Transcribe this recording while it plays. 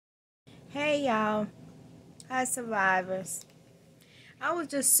Hey y'all, hi survivors. I was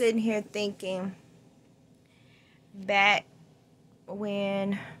just sitting here thinking back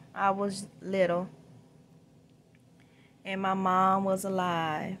when I was little and my mom was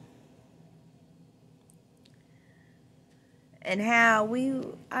alive, and how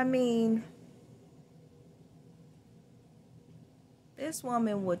this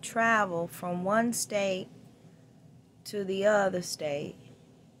woman would travel from one state to the other state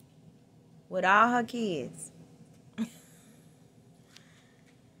with all her kids.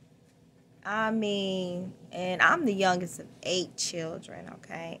 And I'm the youngest of 8 children,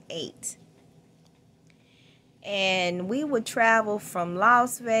 okay? 8. And we would travel from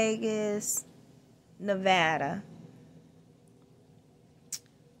Las Vegas, Nevada,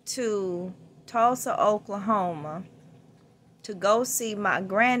 to Tulsa, Oklahoma, to go see my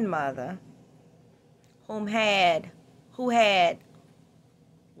grandmother, who had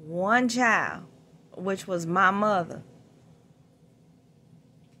one child, which was my mother.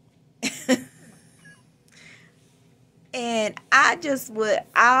 And I just would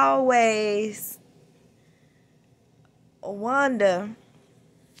always wonder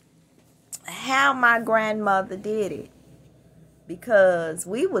how my grandmother did it, because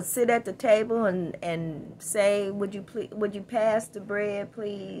we would sit at the table and say, would you pass the bread,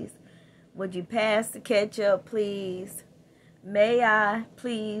 please? Would you pass the ketchup, please? May I,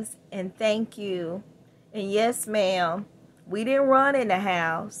 please, and thank you. And yes, ma'am. We didn't run in the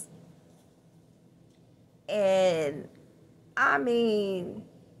house. And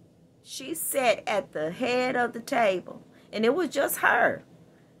she sat at the head of the table, and it was just her.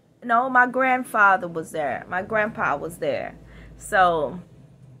 No, my grandfather was there. My grandpa was there. So,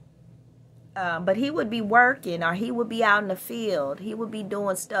 but he would be working, or he would be out in the field. He would be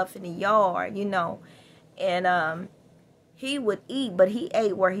doing stuff in the yard, And he would eat, but he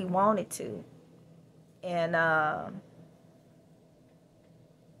ate where he wanted to. And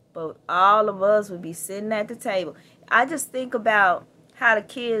but all of us would be sitting at the table. I just think about how the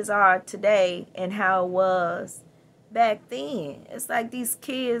kids are today and how it was back then. It's like these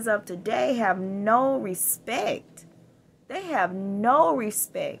kids of today have no respect. They have no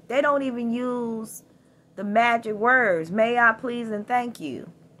respect. They don't even use the magic words, may I please and thank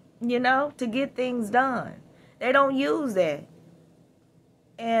you, to get things done. They don't use that.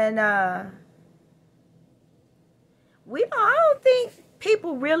 And I don't think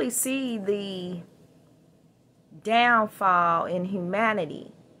people really see the downfall in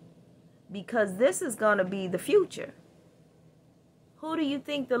humanity, because this is going to be the future. Who do you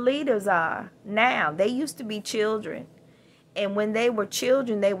think the leaders are now? They used to be children, and when they were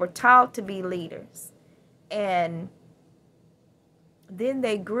children, they were taught to be leaders, and then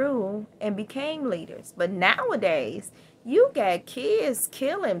they grew and became leaders. But nowadays, you got kids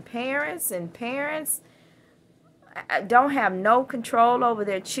killing parents, and parents don't have no control over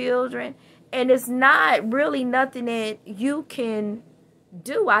their children. And it's not really nothing that you can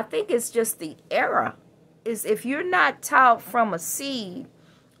do. I think it's just the era. Is if you're not taught from a seed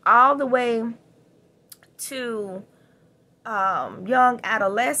all the way to young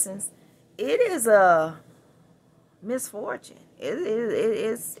adolescence, it is a misfortune.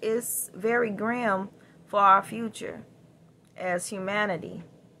 It's very grim for our future as humanity,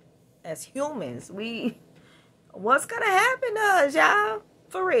 as humans. What's gonna happen to us, y'all?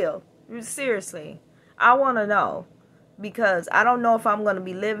 For real. Seriously, I want to know, because I don't know if I'm going to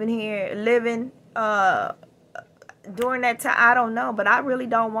be living during that time. I don't know, but I really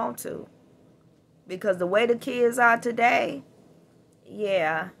don't want to, because the way the kids are today,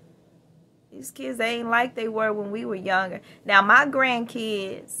 yeah, these kids, they ain't like they were when we were younger. Now, my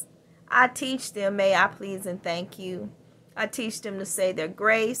grandkids, I teach them, may I please and thank you. I teach them to say their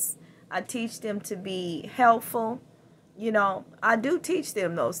grace. I teach them to be helpful. I do teach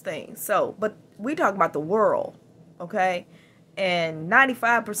them those things. So, but we talk about the world, okay? And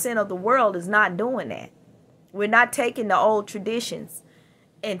 95% of the world is not doing that. We're not taking the old traditions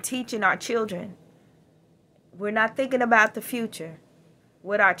and teaching our children. We're not thinking about the future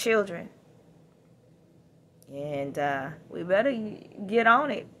with our children. And we better get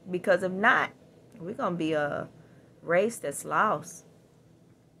on it, because if not, we're going to be a race that's lost.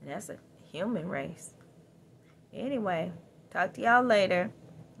 And that's a human race. Anyway, talk to y'all later.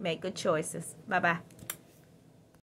 Make good choices. Bye-bye.